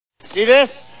See this?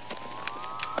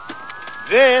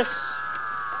 This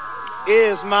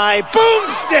is my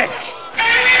boomstick!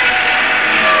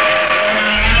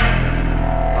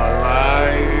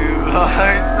 Alive! It's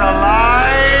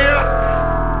alive!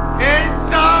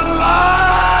 It's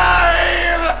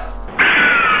alive!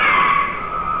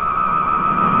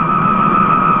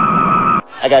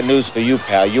 I got news for you,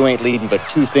 pal. You ain't leading but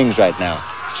two things right now.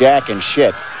 Jack and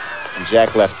shit. And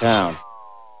Jack left town.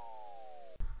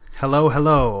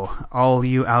 Hello, all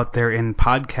you out there in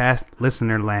podcast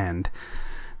listener land.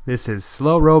 This is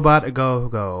Slow Robot A Go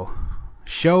Go,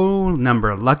 show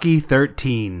number lucky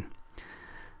 13.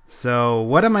 So,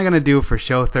 what am I going to do for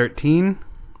show 13?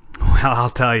 Well, I'll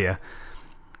tell you.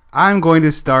 I'm going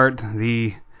to start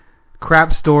the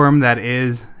crap storm that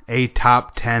is a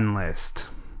top 10 list.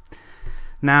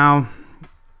 Now,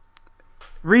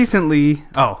 recently,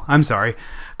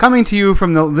 coming to you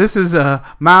from this is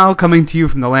Mao coming to you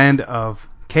from the land of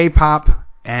K-pop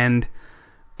and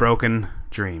broken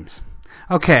dreams.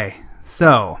 Okay,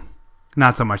 so,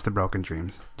 not so much the broken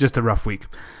dreams, just a rough week.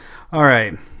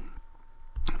 Alright,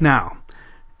 now,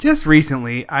 just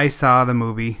recently I saw the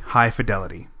movie High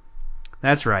Fidelity.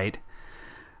 That's right,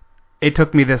 it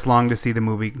took me this long to see the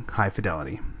movie High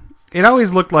Fidelity. It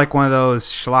always looked like one of those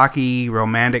schlocky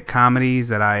romantic comedies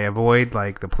that I avoid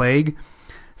like the plague,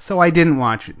 so I didn't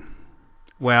watch it.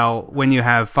 Well, when you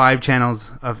have 5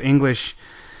 channels of English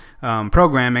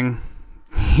programming,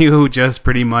 you just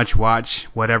pretty much watch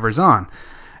whatever's on.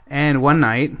 And one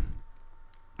night,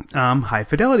 High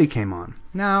Fidelity came on.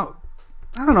 Now,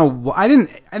 I don't know, I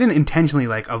didn't intentionally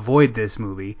like avoid this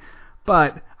movie,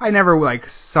 but I never like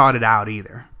sought it out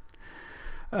either.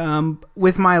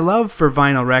 With my love for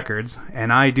vinyl records,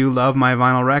 and I do love my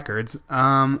vinyl records,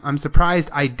 I'm surprised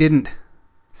I didn't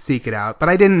seek it out, but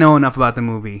I didn't know enough about the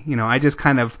movie. You know, I just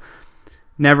kind of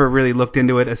never really looked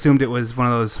into it, assumed it was one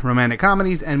of those romantic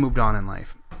comedies, and moved on in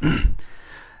life. I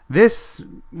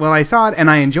saw it, and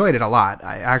I enjoyed it a lot.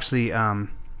 I actually,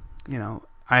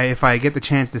 if I get the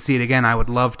chance to see it again, I would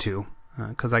love to,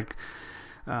 because I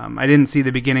didn't see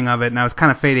the beginning of it, and I was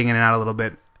kind of fading in and out a little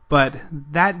bit. But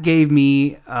that gave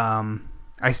me,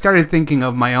 I started thinking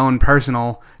of my own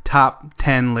personal top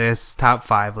 10 lists, top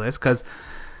 5 lists, because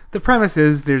the premise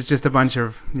is there's just a bunch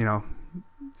of,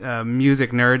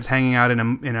 music nerds hanging out in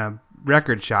a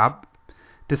record shop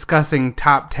discussing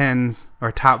top 10s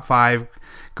or top 5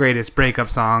 greatest breakup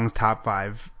songs, top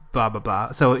 5 blah blah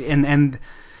blah. So the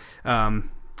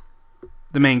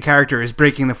main character is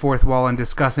breaking the fourth wall and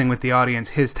discussing with the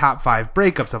audience his top 5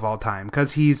 breakups of all time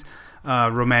because he's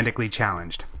romantically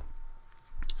challenged.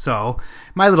 So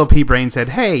my little pea brain said,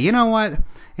 hey, you know what?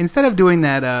 Instead of doing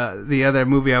that, the other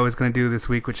movie I was going to do this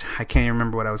week, which I can't even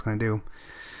remember what I was going to do.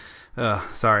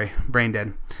 Sorry, brain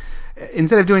dead.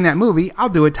 Instead of doing that movie, I'll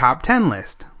do a top 10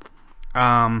 list.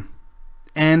 And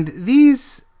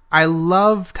these, I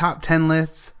love top 10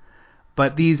 lists,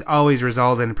 but these always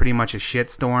result in pretty much a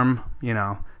shitstorm,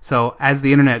 So, as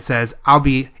the internet says, I'll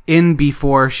be in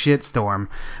before shitstorm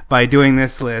by doing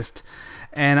this list.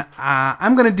 And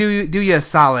I'm going to do you a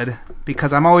solid,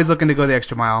 because I'm always looking to go the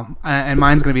extra mile, and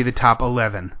mine's going to be the top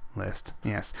 11 list.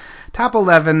 Yes. Top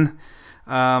 11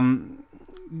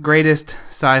 greatest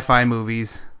sci-fi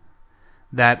movies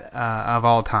that of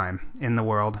all time in the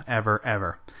world,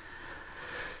 ever.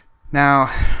 Now,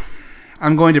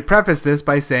 I'm going to preface this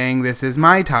by saying this is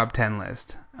my top 10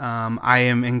 list. I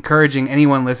am encouraging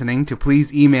anyone listening to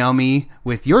please email me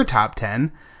with your top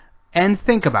 10 and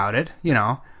think about it,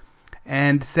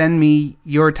 and send me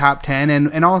your top 10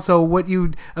 and also what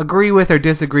you agree with or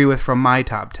disagree with from my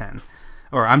top 10.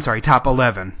 Or, I'm sorry, top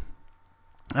 11.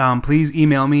 Please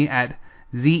email me at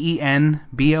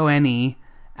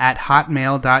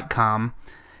zenbone@hotmail.com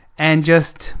and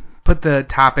just put the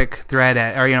topic thread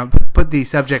put the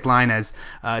subject line as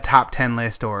top 10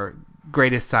 list or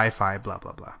greatest sci-fi, blah,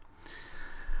 blah, blah.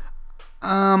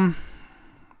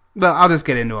 Well, I'll just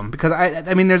get into them, because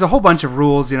I mean, there's a whole bunch of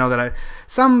rules, that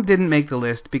some didn't make the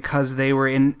list because they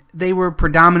were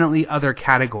predominantly other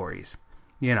categories,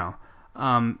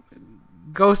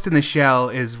 Ghost in the Shell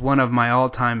is one of my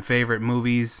all-time favorite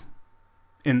movies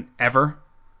ever,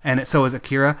 and so is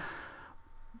Akira,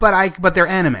 but they're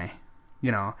anime,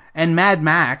 and Mad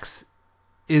Max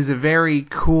is a very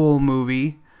cool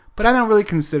movie, but I don't really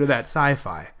consider that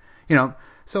sci-fi,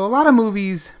 so a lot of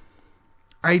movies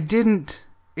I didn't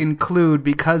include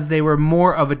because they were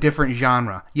more of a different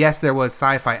genre. Yes, there was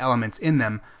sci-fi elements in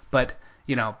them, but,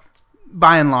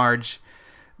 by and large,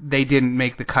 they didn't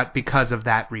make the cut because of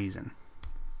that reason.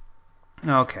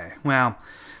 Okay, well,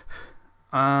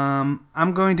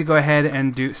 I'm going to go ahead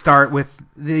and start with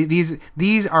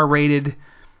these are rated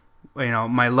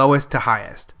my lowest to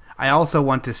highest. I also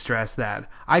want to stress that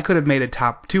I could have made a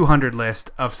top 200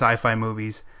 list of sci-fi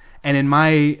movies, and in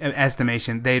my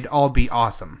estimation, they'd all be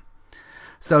awesome.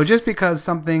 So just because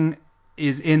something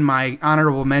is in my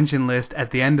honorable mention list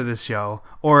at the end of the show,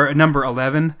 or number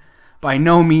 11, by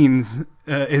no means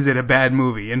is it a bad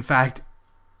movie. In fact,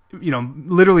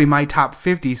 literally my top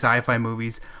 50 sci-fi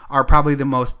movies are probably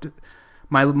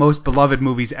my most beloved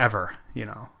movies ever,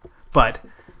 But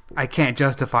I can't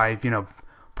justify,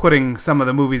 putting some of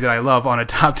the movies that I love on a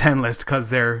top 10 list because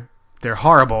they're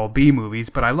horrible B movies,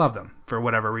 but I love them for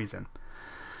whatever reason.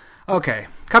 Okay,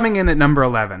 coming in at number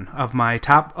 11 of my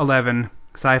top 11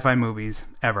 sci-fi movies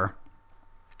ever,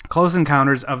 Close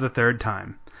Encounters of the Third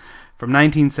Time from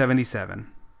 1977.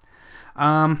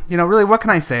 Really, what can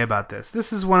I say about this?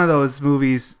 This is one of those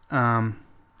movies,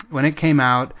 when it came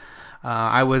out,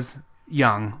 I was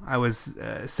young. I was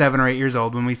 7 or 8 years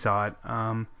old when we saw it.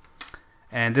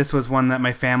 And this was one that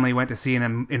my family went to see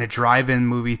in a drive-in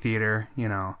movie theater,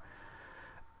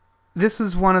 This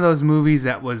was one of those movies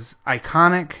that was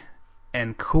iconic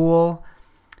and cool,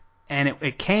 and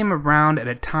it came around at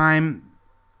a time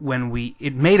when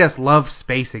it made us love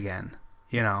space again,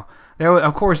 There was,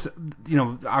 of course,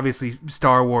 obviously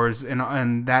Star Wars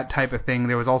and that type of thing.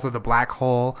 There was also The Black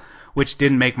Hole, which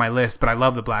didn't make my list, but I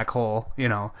love The Black Hole,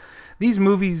 These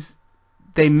movies,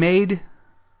 they made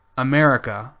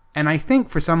America, and I think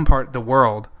for some part the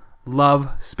world, love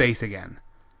space again.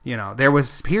 There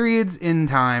was periods in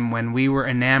time when we were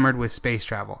enamored with space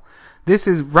travel.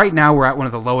 Right now we're at one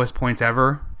of the lowest points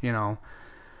ever,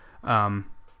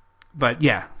 But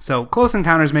yeah, so Close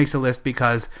Encounters makes a list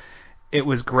because it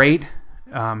was great.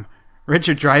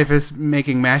 Richard Dreyfuss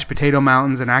making mashed potato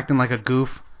mountains and acting like a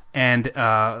goof, and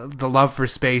the love for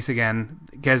space again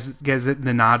gives it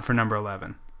the nod for number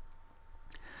 11.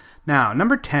 Now,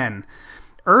 number 10,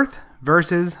 Earth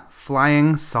versus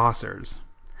Flying Saucers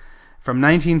from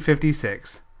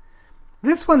 1956.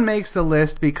 This one makes the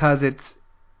list because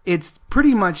it's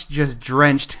pretty much just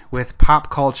drenched with pop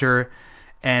culture,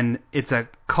 and it's a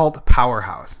cult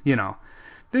powerhouse,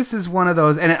 This is one of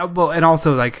those, and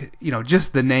also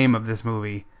just the name of this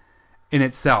movie in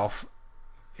itself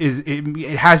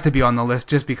it has to be on the list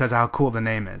just because of how cool the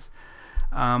name is.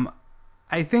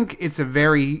 I think it's a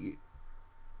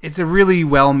really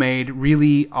well made,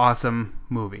 really awesome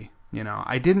movie.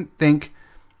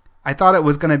 I thought it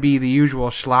was going to be the usual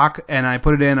schlock, and I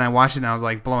put it in and I watched it and I was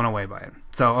like blown away by it.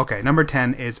 So okay, number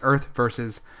 10 is Earth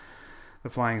versus the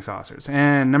Flying Saucers,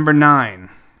 and number 9.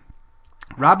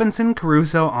 Robinson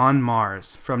Crusoe on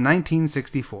Mars from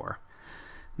 1964.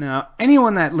 Now,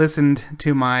 anyone that listened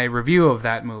to my review of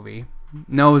that movie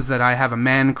knows that I have a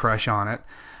man crush on it.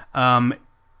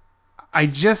 I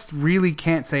just really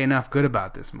can't say enough good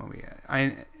about this movie.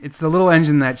 It's the little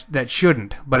engine that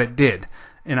shouldn't, but it did.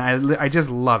 And I just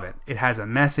love it. It has a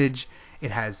message.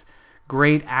 It has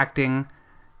great acting.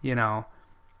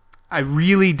 I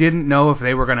really didn't know if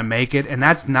they were going to make it, and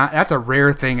that's a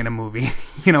rare thing in a movie.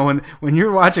 When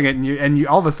you're watching it and you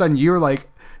all of a sudden you're like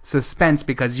suspense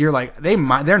because you're like they're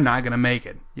not going to make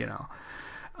it.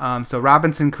 So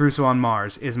Robinson Crusoe on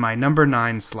Mars is my number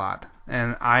 9 slot,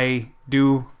 and I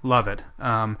do love it.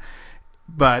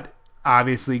 But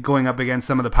obviously going up against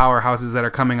some of the powerhouses that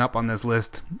are coming up on this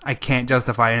list, I can't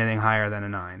justify anything higher than a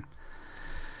 9.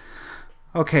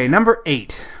 Okay, number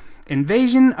 8.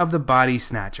 Invasion of the Body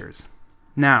Snatchers.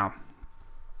 Now,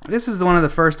 this is one of the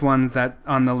first ones that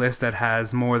on the list that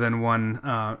has more than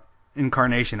one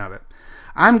incarnation of it.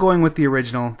 I'm going with the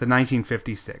original, the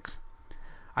 1956.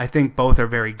 I think both are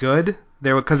very good.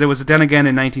 Because it was done again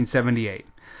in 1978.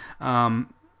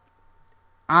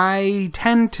 I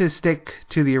tend to stick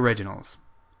to the originals.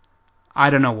 I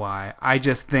don't know why. I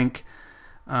just think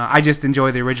I just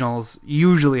enjoy the originals.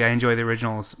 Usually I enjoy the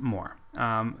originals more.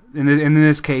 In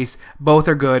this case, both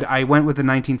are good. I went with the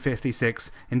 1956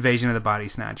 Invasion of the Body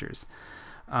Snatchers.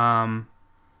 I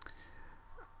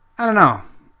don't know.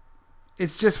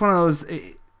 It's just one of those.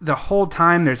 The whole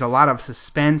time there's a lot of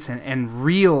suspense and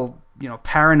real,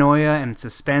 paranoia and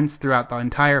suspense throughout the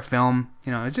entire film.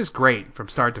 It's just great from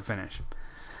start to finish.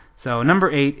 So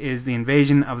number 8 is the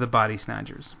Invasion of the Body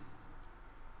Snatchers.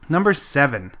 Number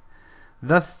 7,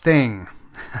 The Thing.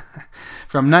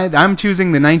 I'm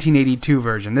choosing the 1982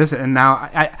 version. Now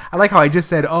I like how I just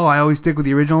said, I always stick with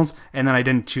the originals, and then I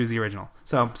didn't choose the original.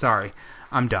 So sorry,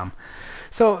 I'm dumb.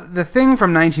 So The Thing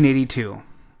from 1982.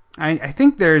 I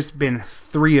think there's been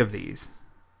 3 of these.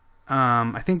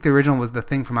 I think the original was The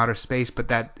Thing from Outer Space, but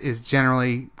that is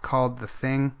generally called The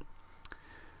Thing.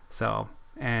 So,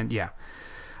 and yeah.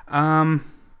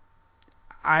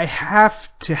 I have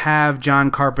to have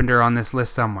John Carpenter on this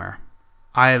list somewhere.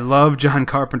 I love John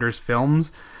Carpenter's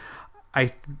films.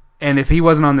 And if he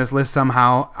wasn't on this list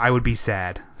somehow, I would be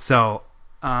sad. So,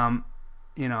 I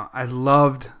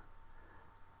loved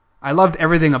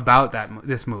everything about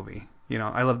this movie.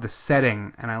 I loved the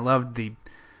setting, and I loved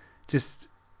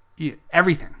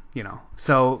everything.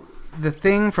 So The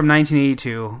Thing from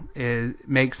 1982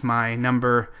 makes my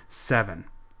number 7.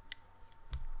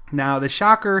 Now, the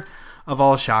shocker of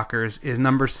all shockers is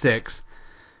number 6.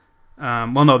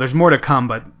 Well, no, there's more to come,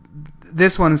 but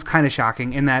this one is kind of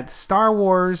shocking in that Star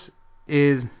Wars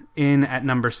is in at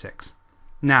number 6.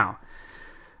 Now,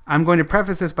 I'm going to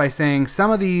preface this by saying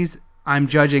some of these I'm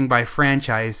judging by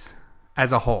franchise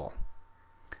as a whole.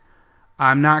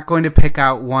 I'm not going to pick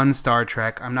out one Star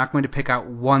Trek. I'm not going to pick out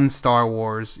one Star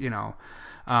Wars,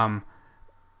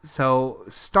 So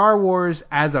Star Wars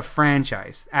as a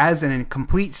franchise, as a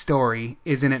complete story,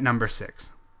 is in at number 6.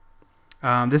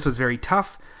 This was very tough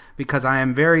because I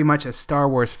am very much a Star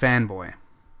Wars fanboy.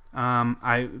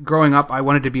 Growing up, I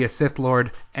wanted to be a Sith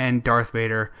Lord, and Darth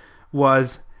Vader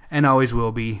was and always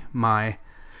will be my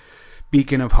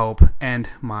beacon of hope and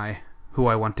who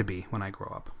I want to be when I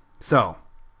grow up. So,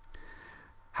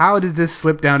 how did this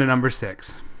slip down to number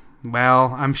 6?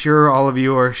 Well, I'm sure all of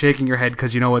you are shaking your head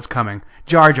because you know what's coming.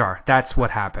 Jar Jar, that's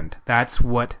what happened. That's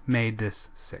what made this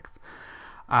 6th.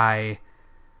 I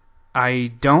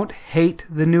don't hate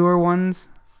the newer ones,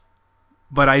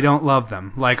 but I don't love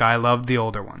them like I loved the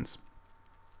older ones.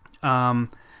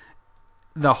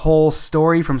 The whole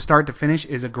story from start to finish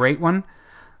is a great one.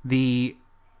 I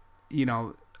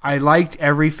liked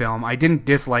every film. I didn't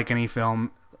dislike any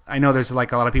film. I know there's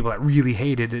like a lot of people that really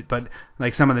hated it, but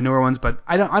like some of the newer ones, but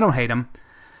I don't hate them.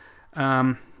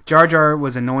 Jar Jar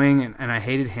was annoying, and I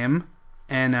hated him,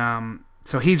 and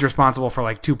so he's responsible for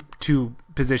like two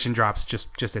position drops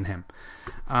just in him.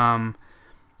 I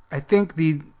think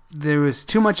there was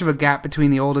too much of a gap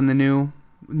between the old and the new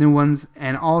ones,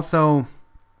 and also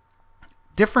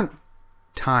different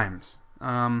times.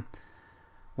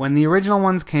 When the original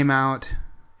ones came out,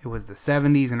 it was the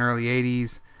 70s and early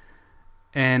 80s.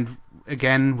 And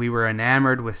again, we were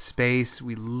enamored with space.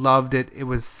 We loved it. It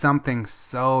was something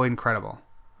so incredible.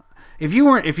 If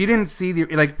you didn't see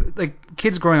like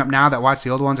kids growing up now that watch the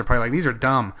old ones are probably like, these are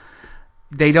dumb.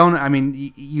 They don't. I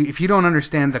mean, if you don't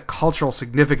understand the cultural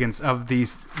significance of the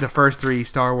first 3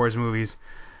 Star Wars movies,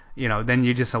 then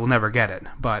you just will never get it.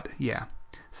 But yeah,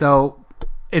 so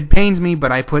it pains me,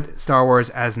 but I put Star Wars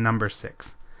as number 6.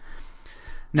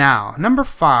 Now, number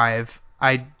 5,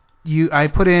 I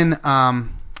put in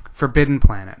Forbidden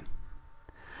Planet.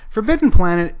 Forbidden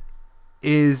Planet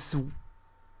is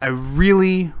a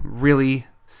really, really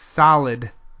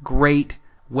solid, great,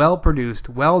 well-produced,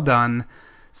 well-done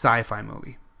sci-fi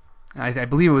movie. I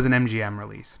believe it was an MGM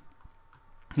release.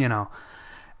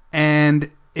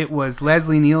 And it was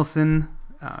Leslie Nielsen.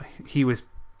 He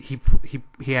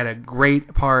had a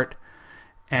great part.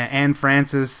 Anne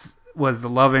Francis was the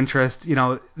love interest.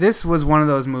 This was one of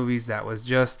those movies that was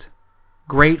just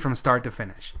great from start to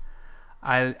finish.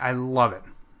 I love it.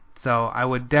 So I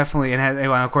would definitely, and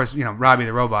of course, Robbie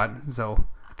the Robot. So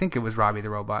I think it was Robbie the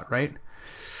Robot, right?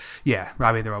 Yeah,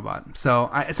 Robbie the Robot. So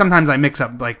sometimes I mix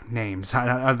up like names,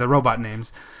 the robot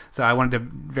names. So I wanted to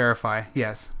verify.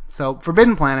 Yes. So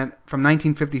Forbidden Planet from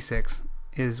 1956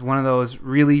 is one of those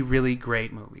really, really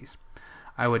great movies.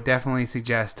 I would definitely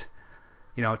suggest,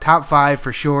 top 5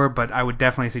 for sure, but I would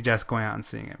definitely suggest going out and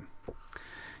seeing it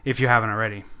if you haven't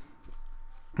already.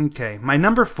 Okay, my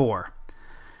number 4,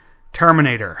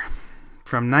 Terminator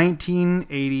from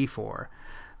 1984.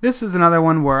 This is another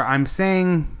one where I'm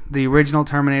saying the original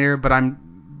Terminator, but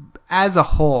as a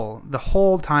whole, the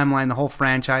whole timeline, the whole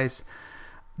franchise,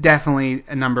 definitely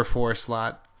a number 4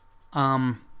 slot.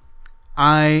 I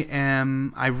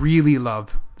really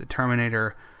love the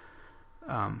Terminator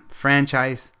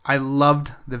franchise. I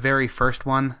loved the very first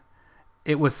one.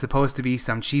 It was supposed to be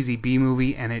some cheesy B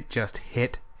movie, and it just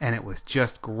hit, and it was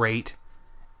just great.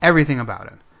 Everything about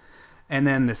it. And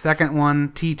then the second one,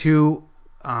 T2,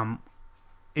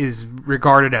 is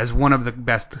regarded as one of the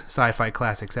best sci-fi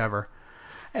classics ever.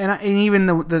 And even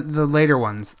the later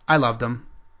ones, I loved them.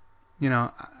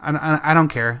 I don't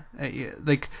care.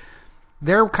 Like,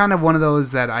 they're kind of one of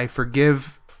those that I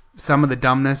forgive some of the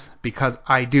dumbness because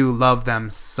I do love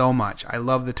them so much. I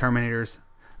love the Terminators.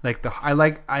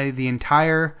 The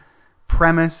entire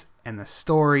premise and the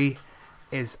story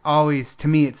is always, to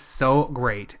me, it's so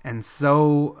great, and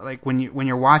so like when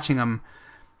you're watching them,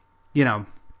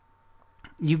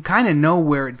 you kind of know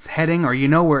where it's heading or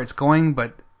where it's going,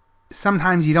 but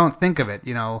sometimes you don't think of it,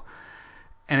 and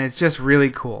it's just really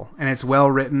cool, and it's well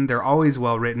written. They're always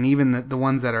well written, even the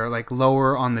ones that are like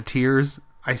lower on the tiers.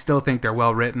 I still think they're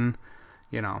well written,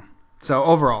 you know. So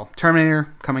overall,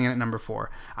 Terminator coming in at number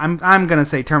 4. I'm gonna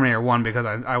say Terminator 1 because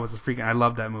I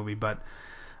loved that movie, but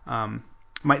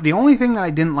the only thing that I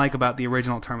didn't like about the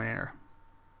original Terminator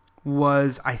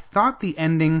was I thought the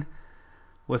ending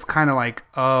was kind of like,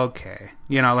 okay,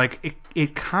 you know, like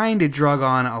it kind of drug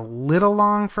on a little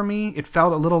long for me. It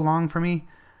felt a little long for me,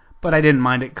 but I didn't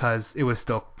mind it because it was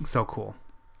still so cool.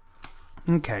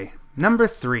 Okay, number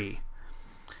 3,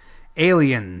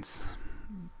 Aliens.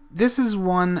 This is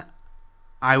one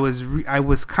I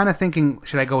was kind of thinking,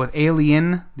 should I go with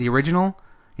Alien, the original,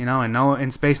 you know, and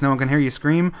in space no one can hear you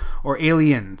scream, or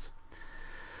Aliens?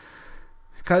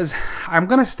 Because I'm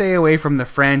going to stay away from the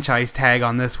franchise tag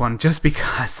on this one just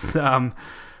because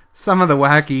some of the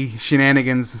wacky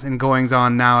shenanigans and goings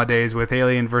on nowadays with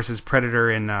Alien versus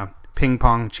Predator in Ping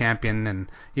Pong Champion and,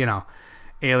 you know,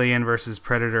 Alien versus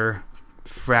Predator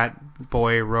Frat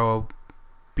Boy Row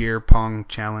Beer Pong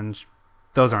Challenge.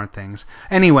 Those aren't things.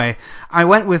 Anyway, I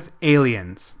went with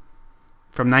Aliens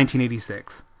from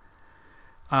 1986.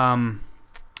 And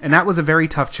that was a very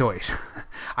tough choice.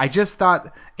 I just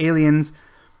thought Aliens,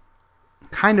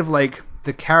 kind of like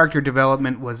the character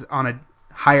development was on a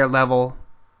higher level.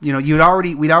 You know,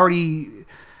 we'd already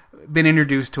been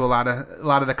introduced to a lot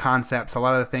of the concepts, a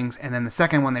lot of the things, and then the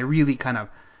second one they really kind of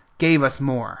gave us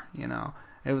more. You know,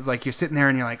 it was like you're sitting there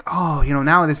and you're like, oh, you know,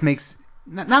 now this makes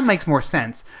not makes more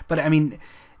sense, but I mean,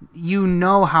 you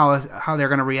know how they're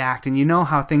going to react, and you know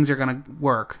how things are going to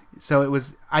work. So it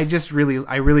was, I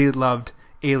really loved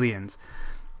Aliens.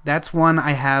 That's one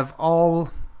I have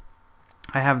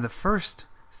the first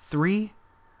 3.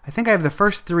 I think I have the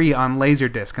first 3 on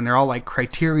Laserdisc, and they're all like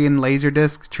Criterion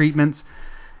Laserdisc treatments,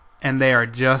 and they are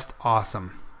just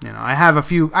awesome. You know, I have a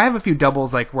few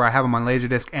doubles like where I have them on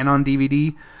Laserdisc and on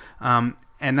DVD,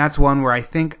 and that's one where I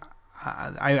think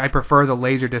I prefer the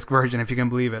Laserdisc version, if you can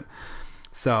believe it.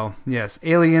 So yes,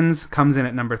 Aliens comes in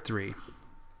at number 3.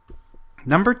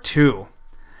 Number 2,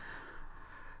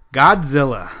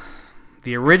 Godzilla,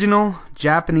 the original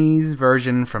Japanese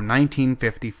version from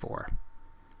 1954.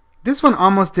 This one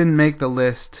almost didn't make the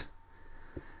list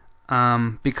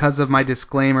because of my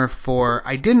disclaimer for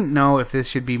I didn't know if this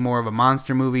should be more of a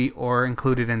monster movie or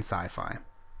included in sci-fi.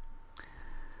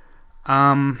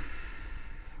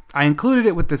 I included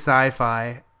it with the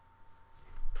sci-fi.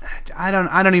 I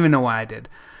don't even know why I did.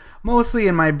 Mostly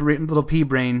in my little pea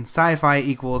brain, sci-fi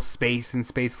equals space and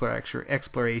space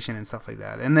exploration and stuff like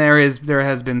that. And there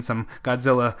has been some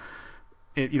Godzilla,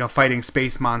 you know, fighting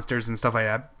space monsters and stuff like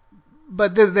that.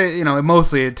 But you know,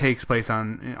 mostly it takes place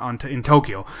in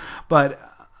Tokyo. But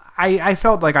I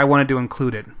felt like I wanted to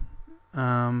include it.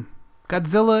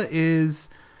 Godzilla is,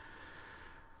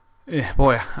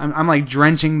 boy, I'm like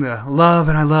drenching the love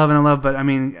and I love. But I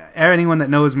mean, anyone that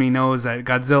knows me knows that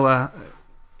Godzilla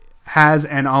has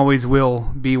and always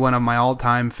will be one of my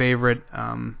all-time favorite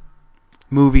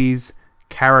movies,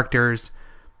 characters,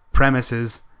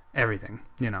 premises, everything.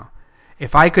 You know,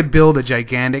 if I could build a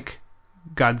gigantic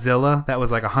Godzilla that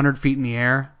was like 100 feet in the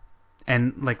air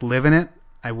and like live in it,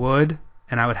 I would,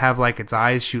 and I would have like its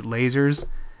eyes shoot lasers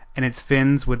and its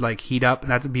fins would like heat up,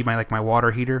 and that would be my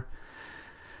water heater.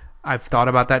 I've thought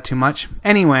about that too much.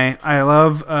 Anyway, I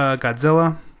love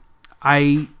Godzilla.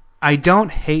 I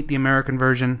don't hate the American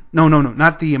version. No,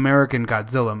 not the American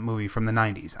Godzilla movie from the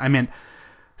 90s. I meant,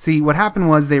 see, what happened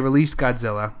was they released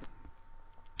Godzilla,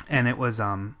 and it was,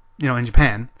 you know, in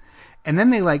Japan, and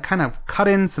then they like kind of cut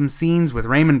in some scenes with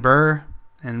Raymond Burr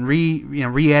and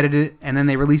re-edited it, and then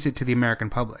they released it to the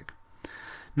American public.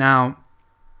 Now,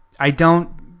 I don't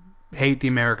hate the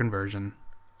American version.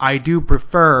 I do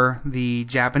prefer the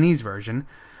Japanese version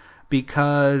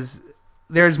because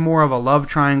there's more of a love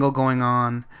triangle going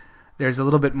on. There's a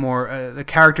little bit more, the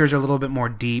characters are a little bit more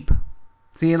deep.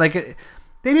 See, like,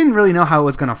 they didn't really know how it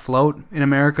was going to float in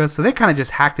America, so they kind of just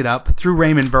hacked it up, threw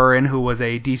Raymond Burr in, who was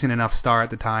a decent enough star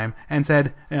at the time, and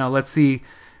said, you know, let's see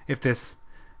if this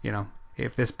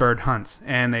bird hunts.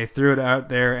 And they threw it out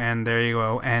there, and there you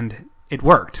go, and it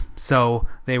worked. So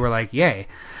they were like, yay,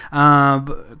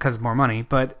 because more money.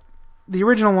 But the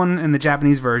original one and the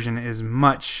Japanese version is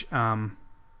much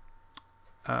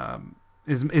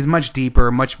is much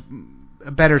deeper, much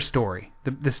a better story.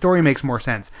 The story makes more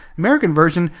sense. American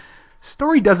version,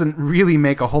 story doesn't really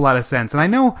make a whole lot of sense. And I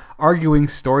know arguing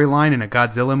storyline in a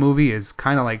Godzilla movie is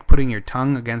kind of like putting your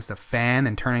tongue against a fan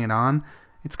and turning it on.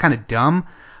 It's kind of dumb.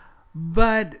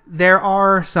 But there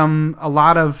are a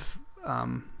lot of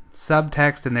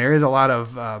subtext, and there is a lot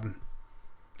of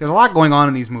there's a lot going on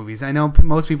in these movies. I know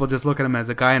most people just look at him as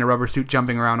a guy in a rubber suit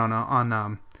jumping around on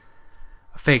a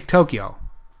fake Tokyo.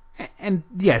 And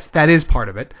yes, that is part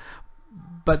of it.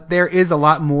 but there is a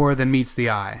lot more than meets the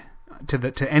eye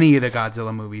to any of the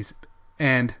Godzilla movies,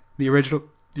 and the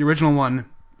original one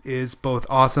is both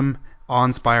awesome,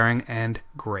 awe-inspiring, and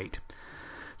great.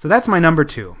 So that's my number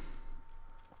 2.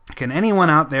 Can anyone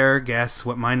out there guess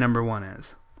what my number 1 is?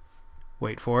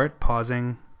 Wait for it.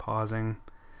 Pausing.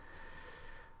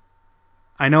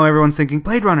 I know everyone's thinking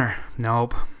Blade Runner.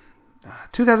 Nope.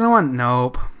 2001.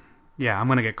 Nope. Yeah, I'm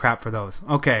going to get crap for those.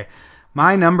 Okay.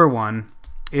 My number 1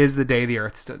 is The Day the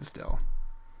Earth Stood Still.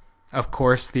 Of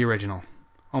course, the original.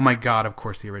 Oh my god, of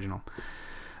course the original.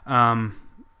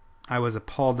 I was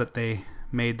appalled that they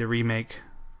made the remake.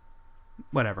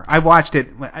 Whatever. I watched it.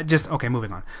 Okay,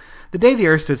 moving on. The Day the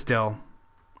Earth Stood Still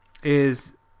is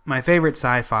my favorite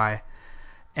sci-fi,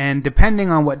 and depending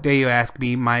on what day you ask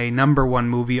me, my number 1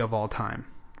 movie of all time.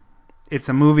 It's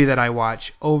a movie that I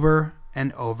watch over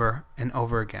and over and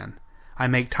over again. I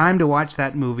make time to watch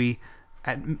that movie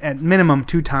at minimum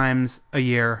 2 times a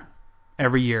year,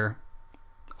 every year,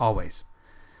 always.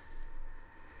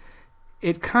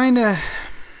 It kind of...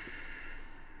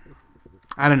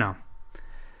 I don't know.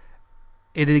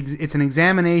 It's an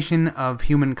examination of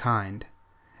humankind.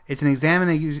 It's an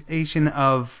examination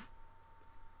of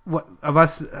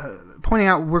us pointing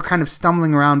out we're kind of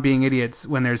stumbling around being idiots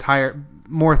when there's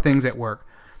more things at work.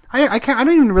 I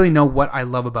don't even really know what I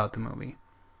love about the movie.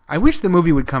 I wish the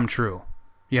movie would come true.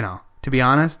 To be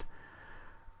honest,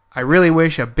 I really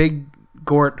wish a big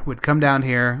Gort would come down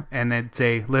here and they'd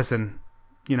say, listen,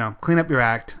 clean up your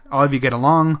act. All of you get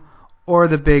along. Or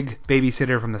the big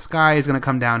babysitter from the sky is going to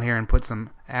come down here and put some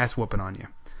ass whooping on you.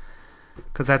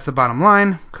 Because that's the bottom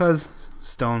line. Because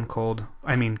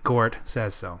Gort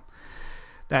says so.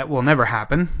 That will never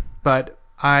happen. But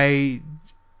the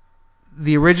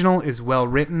original is well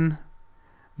written.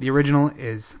 The original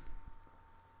is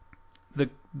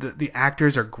the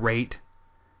actors are great.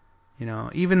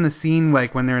 Even the scene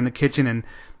like when they're in the kitchen and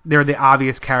they're the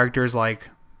obvious characters like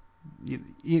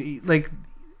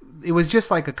it was just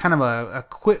like a kind of a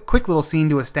quick little scene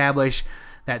to establish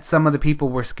that some of the people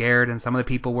were scared and some of the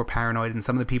people were paranoid and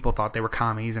some of the people thought they were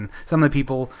commies and some of the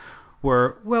people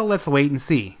were, well, let's wait and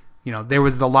see. There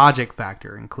was the logic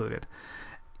factor included.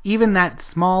 Even that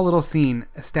small little scene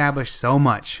established so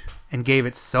much and gave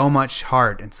it so much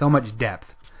heart and so much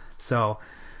depth. So,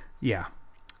 yeah.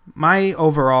 My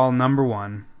overall number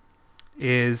 1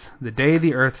 is The Day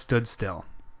the Earth Stood Still.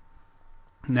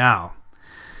 Now,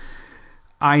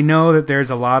 I know that there's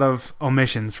a lot of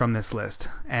omissions from this list,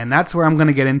 and that's where I'm going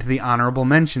to get into the honorable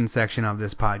mention section of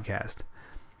this podcast.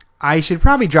 I should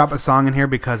probably drop a song in here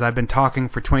because I've been talking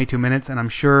for 22 minutes, and I'm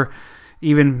sure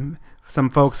even some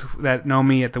folks that know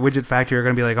me at the Widget Factory are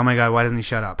going to be like, oh my god, why doesn't he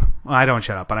shut up? Well, I don't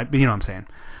shut up, but you know what I'm saying.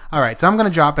 Alright, so I'm going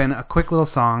to drop in a quick little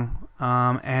song,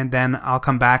 and then I'll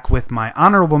come back with my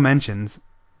honorable mentions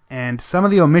and some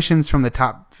of the omissions from the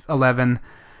top 11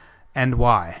 and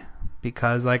why.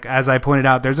 Because, as I pointed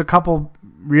out, there's a couple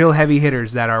real heavy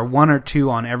hitters that are 1 or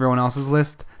 2 on everyone else's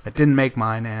list that didn't make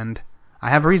mine, and I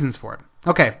have reasons for it.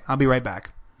 Okay, I'll be right back.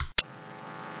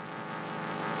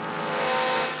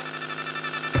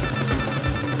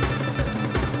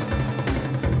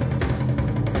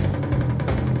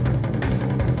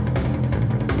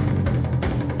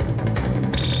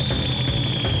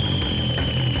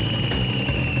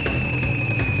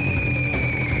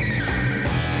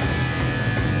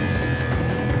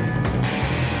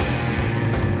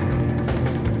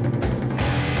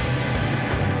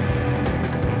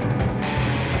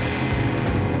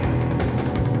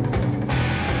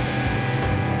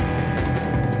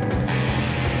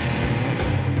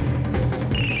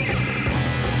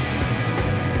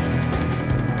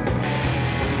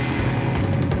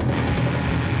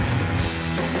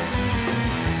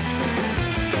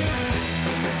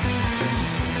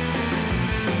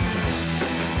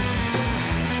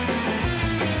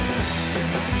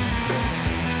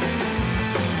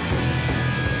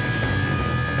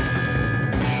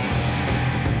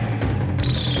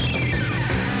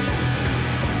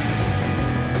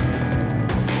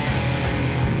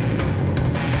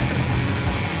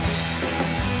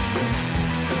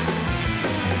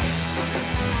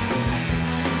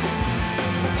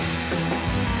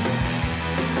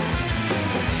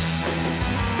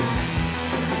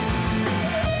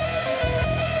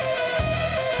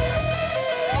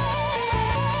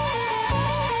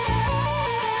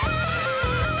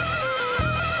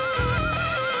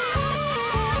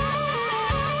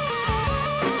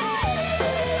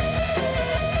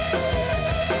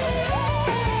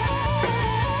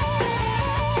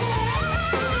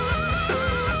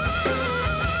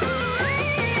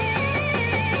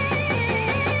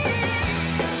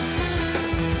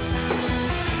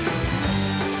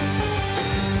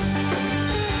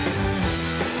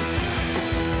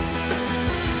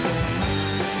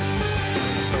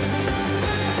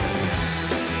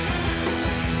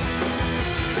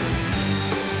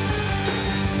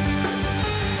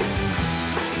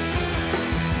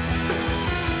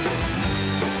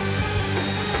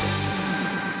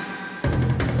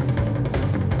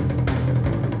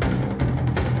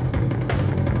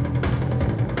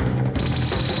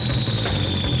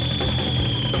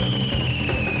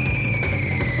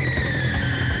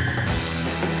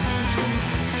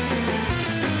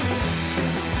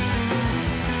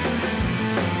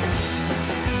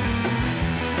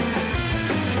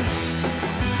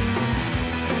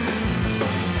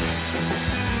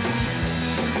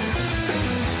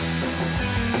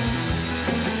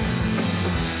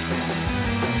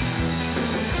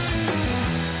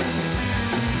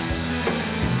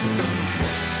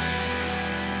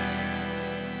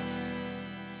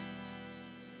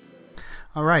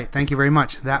 All right, thank you very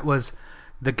much. That was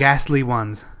The Ghastly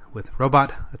Ones with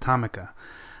Robot Atomica.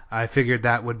 I figured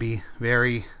that would be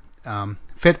very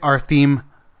fit our theme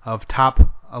of top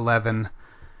 11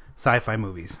 sci-fi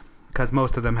movies, because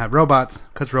most of them have robots,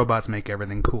 because robots make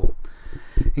everything cool.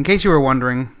 In case you were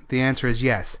wondering, the answer is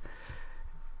yes.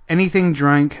 Anything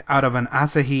drank out of an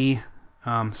Asahi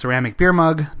ceramic beer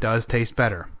mug does taste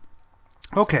better.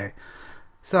 Okay,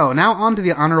 so now on to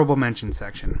the honorable mention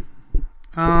section.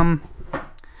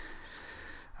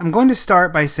 I'm going to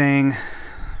start by saying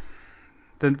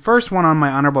the first one on my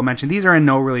honorable mention. These are in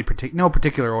no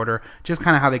particular order, just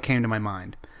kind of how they came to my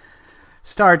mind.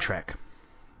 Star Trek.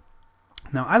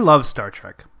 Now, I love Star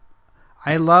Trek.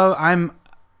 I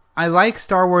like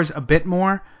Star Wars a bit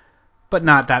more, but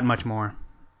not that much more.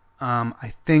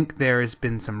 I think there has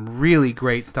been some really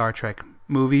great Star Trek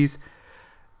movies.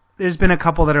 There's been a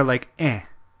couple that are like,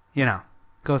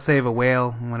 go save a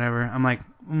whale, whatever. I'm like,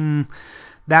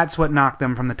 that's what knocked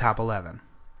them from the top 11.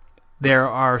 There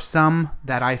are some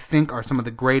that I think are some of the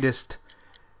greatest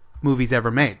movies ever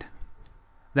made.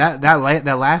 That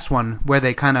last one where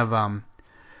they kind of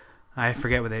I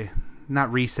forget what they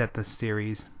not reset the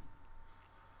series,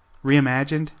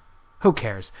 reimagined. Who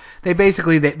cares? They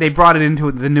basically they brought it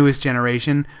into the newest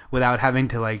generation without having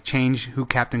to like change who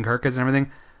Captain Kirk is and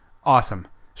everything. Awesome.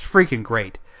 It's freaking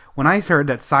great. When I heard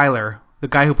that Sylar, the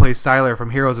guy who plays Sylar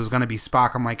from Heroes, was going to be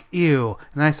Spock, I'm like, ew.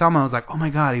 And then I saw him, I was like, oh my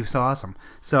god, he was so awesome.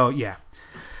 So yeah,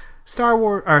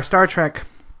 Star Trek.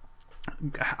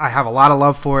 I have a lot of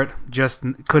love for it. Just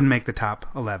couldn't make the top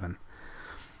 11.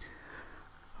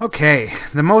 Okay,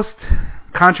 the most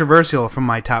controversial from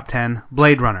my top 10,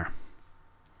 Blade Runner.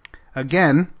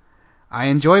 Again, I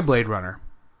enjoy Blade Runner.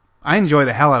 I enjoy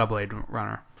the hell out of Blade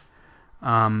Runner.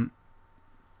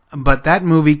 But that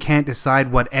movie can't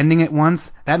decide what ending it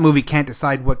wants. That movie can't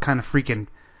decide what kind of freaking...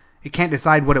 It can't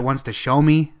decide what it wants to show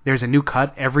me. There's a new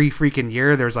cut every freaking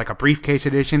year. There's like a briefcase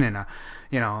edition and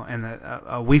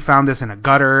we found this in a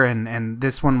gutter and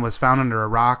this one was found under a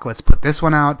rock. Let's put this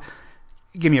one out.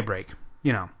 Give me a break.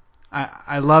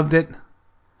 I loved it.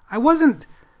 I wasn't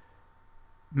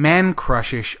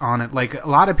man-crushish on it. Like, a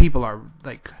lot of people are,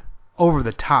 like, over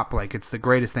the top, like it's the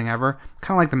greatest thing ever.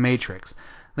 Kind of like The Matrix.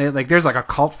 There's, like, a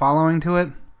cult following to it.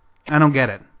 I don't get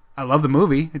it. I love the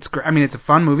movie. It's great. I mean, it's a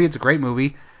fun movie. It's a great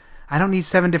movie. I don't need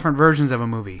 7 different versions of a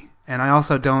movie. And I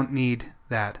also don't need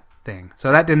that thing.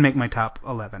 So that didn't make my top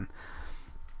 11.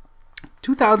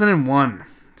 2001,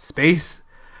 Space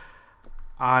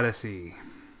Odyssey.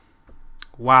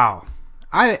 Wow.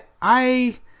 I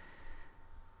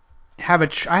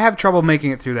have trouble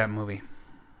making it through that movie.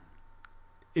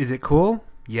 Is it cool?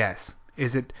 Yes.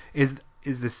 Is it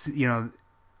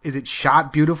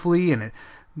shot beautifully and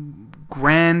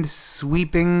grand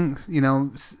sweeping,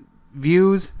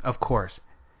 views? Of course.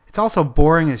 It's also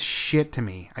boring as shit to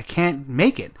me. I can't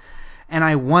make it. And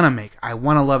I want to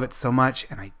love it so much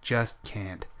and I just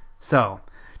can't. So,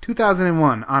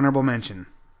 2001 honorable mention.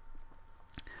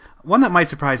 One that might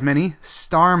surprise many,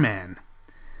 Starman.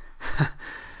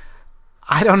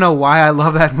 I don't know why I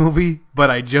love that movie, but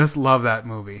I just love that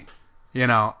movie.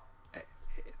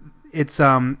 It's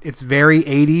very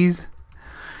 80s,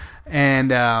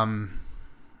 and I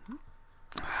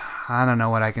don't know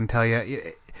what I can tell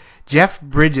you. Jeff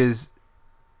Bridges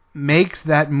makes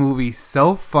that movie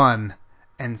so fun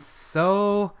and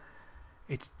so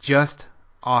it's just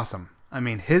awesome. I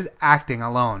mean, his acting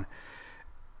alone.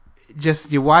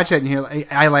 Just you watch it and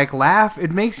I like laugh.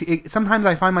 It makes sometimes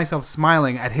I find myself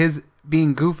smiling at his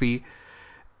being goofy,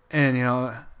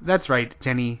 and that's right,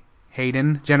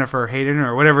 Jennifer Hayden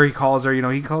or whatever he calls her.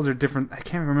 He calls her different. I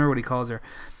can't remember what he calls her.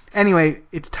 Anyway,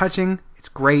 it's touching. It's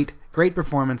great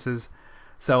performances.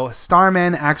 So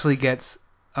Starman actually gets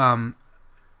the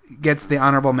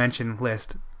honorable mention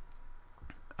list.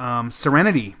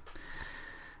 Serenity,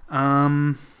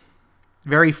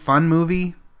 very fun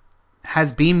movie.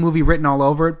 Has B movie written all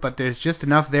over it, but there's just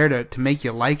enough there to make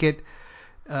you like it.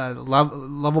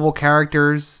 Lovable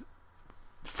characters,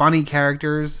 funny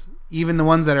characters, even the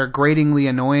ones that are gratingly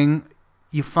annoying.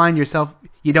 You find yourself,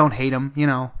 you don't hate them.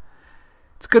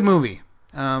 It's a good movie.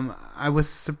 I was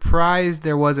surprised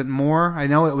there wasn't more. I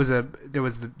know there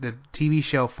was the TV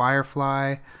show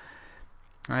Firefly.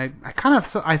 I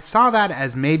saw that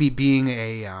as maybe being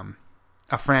a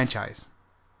franchise.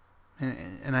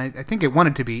 And I think it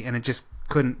wanted to be, and it just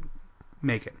couldn't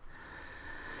make it.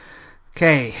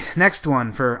 Okay, next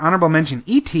one for honorable mention,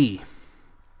 E.T.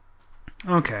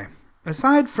 Okay,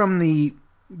 aside from the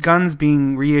guns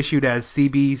being reissued as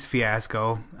CB's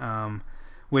fiasco,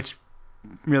 which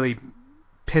really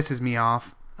pisses me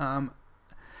off,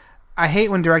 I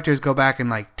hate when directors go back and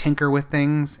like tinker with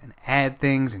things and add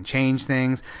things and change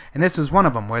things. And this was one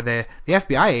of them where the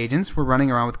FBI agents were running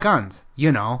around with guns,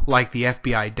 like the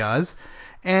FBI does.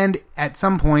 And at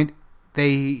some point,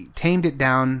 they tamed it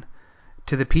down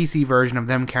to the PC version of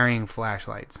them carrying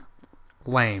flashlights.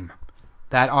 Lame.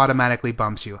 That automatically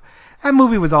bumps you. That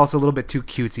movie was also a little bit too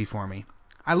cutesy for me.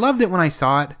 I loved it when I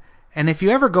saw it, and if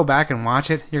you ever go back and watch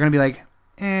it, you're going to be like,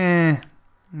 yeah,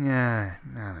 I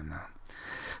don't know.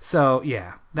 So,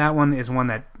 yeah, that one is one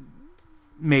that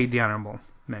made the honorable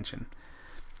mention.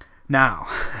 Now,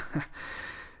 the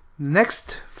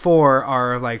next four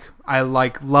are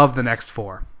love the next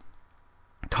four.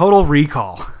 Total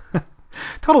Recall.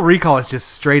 Total Recall is just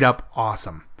straight up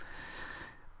awesome.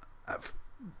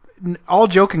 All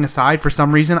joking aside, for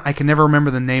some reason, I can never remember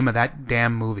the name of that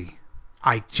damn movie.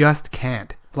 I just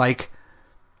can't.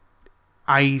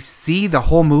 I see the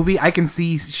whole movie. I can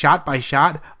see shot by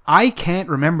shot. I can't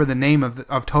remember the name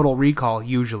of Total Recall,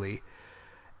 usually.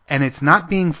 And it's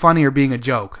not being funny or being a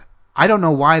joke. I don't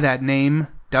know why that name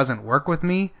doesn't work with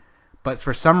me, but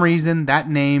for some reason, that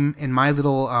name in my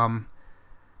little,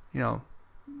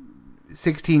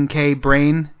 16K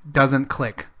brain doesn't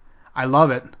click. I love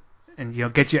it. And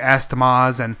get you ass to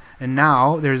Moz, and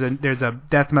now there's a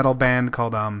death metal band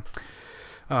called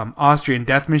Austrian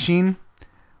Death Machine,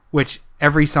 which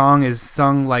every song is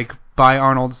sung by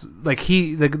Arnold's, the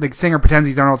singer pretends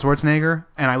he's Arnold Schwarzenegger,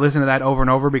 and I listen to that over and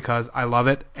over because I love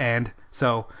it, and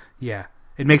so yeah,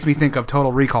 it makes me think of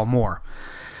Total Recall more.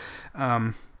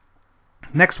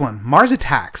 Next one, Mars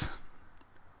Attacks.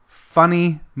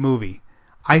 Funny movie.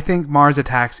 I think Mars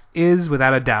Attacks is,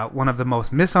 without a doubt, one of the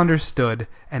most misunderstood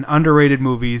and underrated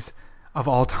movies of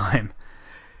all time.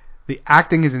 The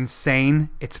acting is insane,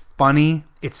 it's funny,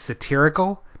 it's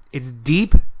satirical, it's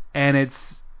deep, and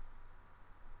it's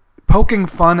poking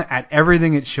fun at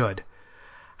everything it should.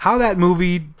 How that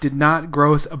movie did not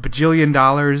gross $1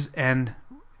 bajillion and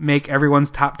make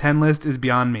everyone's top 10 list is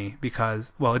beyond me,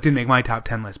 because, well, it didn't make my top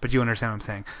 10 list, but you understand what I'm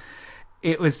saying.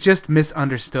 It was just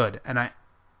misunderstood, and I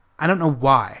don't know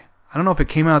why. I don't know if it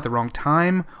came out at the wrong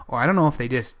time, or I don't know if they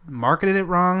just marketed it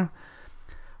wrong.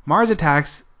 Mars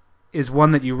Attacks is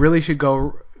one that you really should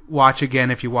go watch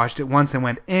again if you watched it once and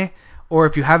went, or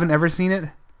if you haven't ever seen it,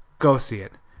 go see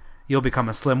it. You'll become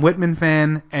a Slim Whitman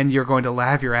fan, and you're going to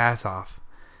laugh your ass off.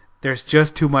 There's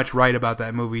just too much right about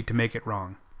that movie to make it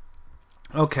wrong.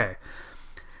 Okay.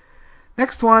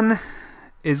 Next one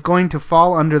is going to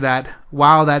fall under that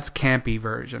wow, that's campy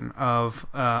version of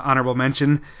honorable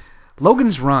mention.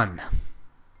 Logan's Run.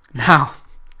 Now,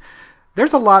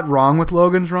 there's a lot wrong with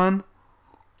Logan's Run,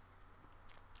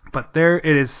 but it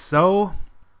is so.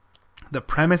 The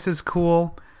premise is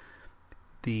cool.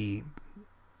 The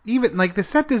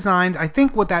set designs. I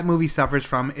think what that movie suffers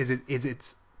from is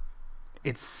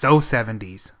it's so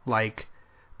 70s. Like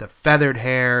the feathered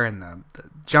hair and the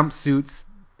jumpsuits.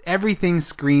 Everything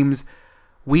screams,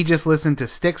 we just listened to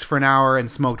Styx for an hour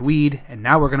and smoked weed, and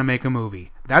now we're going to make a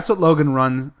movie. That's what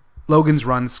Logan's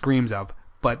Run screams of,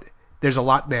 but there's a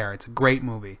lot there. It's a great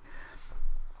movie.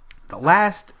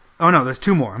 There's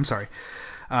two more. I'm sorry.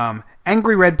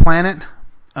 Angry Red Planet.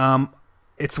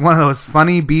 It's one of those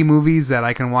funny B movies that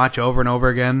I can watch over and over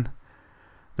again.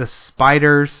 The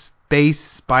space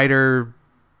spider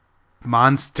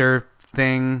monster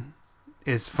thing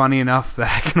is funny enough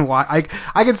that I can watch.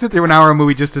 I can sit through an hour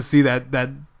movie just to see that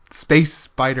space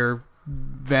spider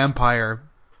vampire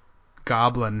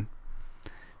goblin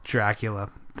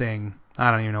Dracula thing. I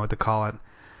don't even know what to call it.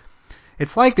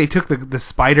 It's like they took the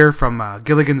spider from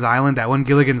Gilligan's Island, that one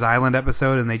Gilligan's Island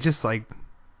episode, and they just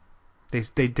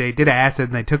they did acid,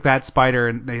 and they took that spider,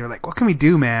 and they were like, what can we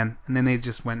do, man? And then they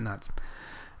just went nuts.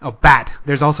 Oh, bat.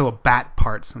 There's also a bat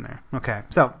parts in there. Okay,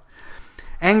 so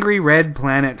Angry Red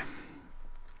Planet.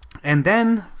 And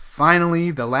then,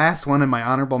 finally, the last one in my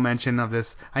honorable mention of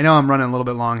this. I know I'm running a little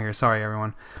bit long here. Sorry,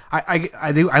 everyone.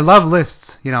 I love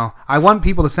lists. I want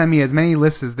people to send me as many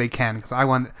lists as they can, because I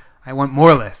want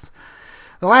more lists.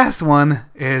 The last one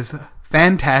is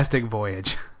Fantastic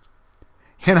Voyage.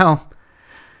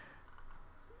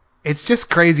 It's just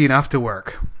crazy enough to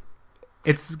work.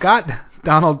 It's got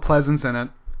Donald Pleasence in it,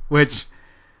 which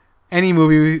any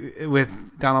movie with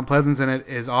Donald Pleasence in it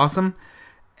is awesome.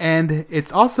 And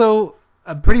it's also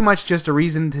pretty much just a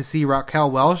reason to see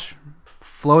Raquel Welch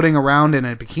floating around in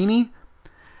a bikini.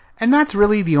 And that's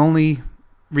really the only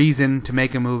reason to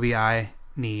make a movie I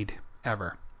need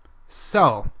ever.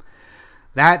 So,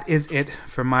 that is it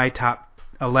for my top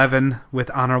 11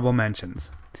 with honorable mentions.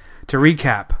 To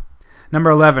recap, number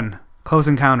 11, Close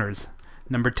Encounters.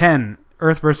 Number 10,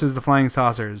 Earth vs. the Flying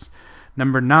Saucers.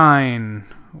 Number 9,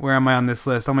 Where am I on this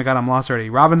list? Oh my god, I'm lost already.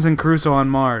 Robinson Crusoe on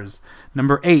Mars.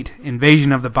 Number 8,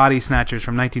 Invasion of the Body Snatchers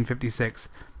from 1956.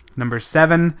 Number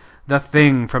 7, The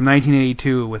Thing from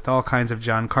 1982 with all kinds of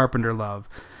John Carpenter love.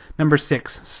 Number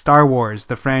 6, Star Wars,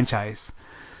 the franchise.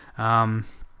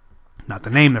 Not the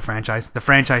name, the franchise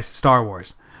Star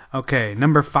Wars. Okay,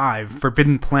 number 5,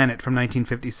 Forbidden Planet from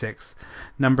 1956.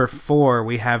 Number 4,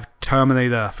 we have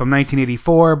Terminator from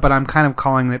 1984, but I'm kind of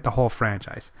calling it the whole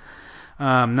franchise.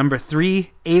 Number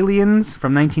 3, Aliens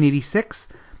from 1986.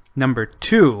 Number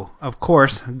 2, of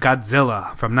course,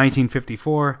 Godzilla from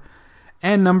 1954.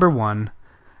 And number 1,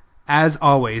 as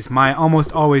always, my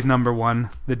almost always number 1,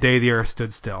 The Day the Earth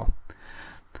Stood Still.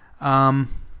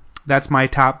 That's my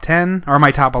top 10, or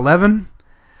my top 11.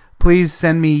 Please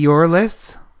send me your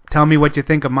lists. Tell me what you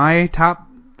think of my top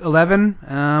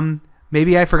 11.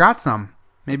 Maybe I forgot some.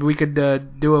 Maybe we could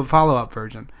do a follow-up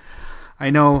version. I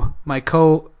know my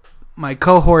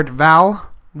cohort Val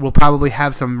will probably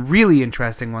have some really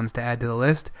interesting ones to add to the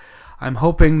list. I'm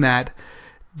hoping that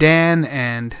Dan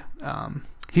and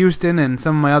Houston and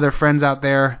some of my other friends out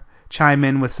there chime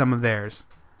in with some of theirs.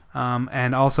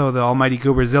 And also the almighty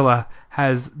Gooberzilla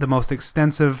has the most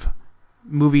extensive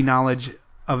movie knowledge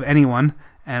of anyone,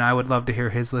 and I would love to hear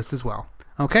his list as well.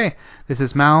 Okay, this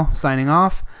is Mal signing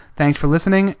off. Thanks for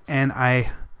listening, and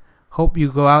I hope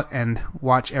you go out and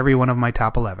watch every one of my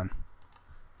top 11.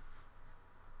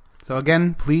 So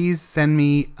again, please send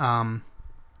me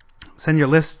send your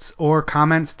lists or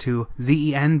comments to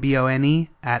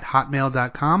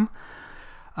zenbone@hotmail.com.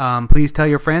 Please tell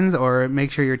your friends, or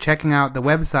make sure you're checking out the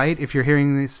website if you're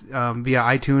hearing this via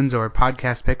iTunes or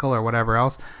Podcast Pickle or whatever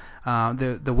else.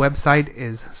 The website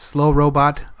is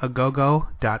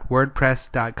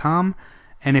slowrobotagogo.wordpress.com,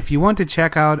 and if you want to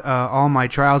check out all my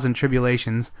trials and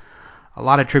tribulations, a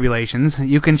lot of tribulations,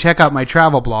 you can check out my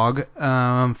travel blog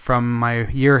from my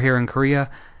year here in Korea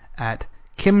at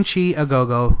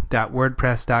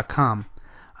kimchiagogo.wordpress.com.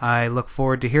 I look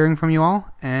forward to hearing from you all,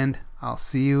 and I'll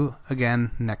see you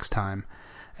again next time.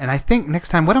 And I think next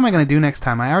time, what am I going to do next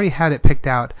time? I already had it picked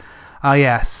out. Oh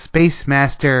yeah, Space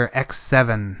Master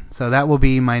X7. So that will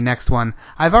be my next one.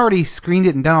 I've already screened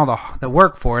it and done all the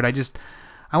work for it. I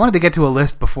wanted to get to a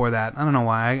list before that. I don't know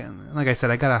why. Like I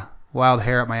said, I got a wild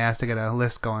hair up my ass to get a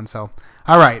list going. So,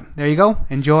 all right, there you go.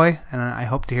 Enjoy, and I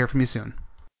hope to hear from you soon.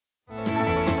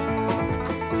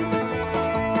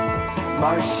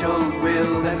 Marshall,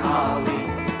 Will, and Holly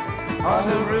on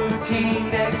a routine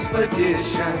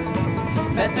expedition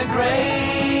met the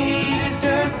greatest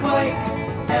earthquake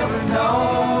ever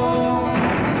known.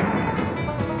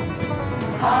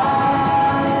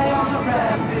 High on the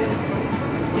rapids,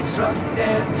 it struck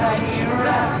their tiny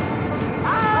raft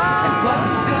and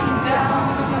plunged them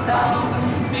down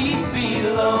 1,000 feet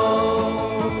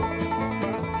below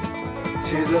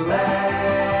to the land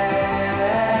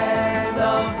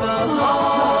of the lost.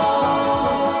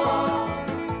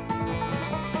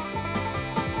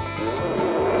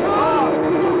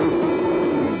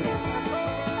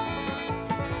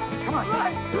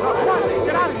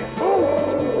 Get out of here!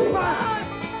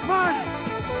 Come on!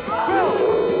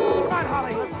 Will! Come on,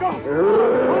 Holly, let's go!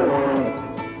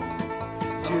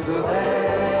 To the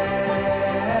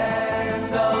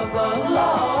land of the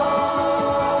lost.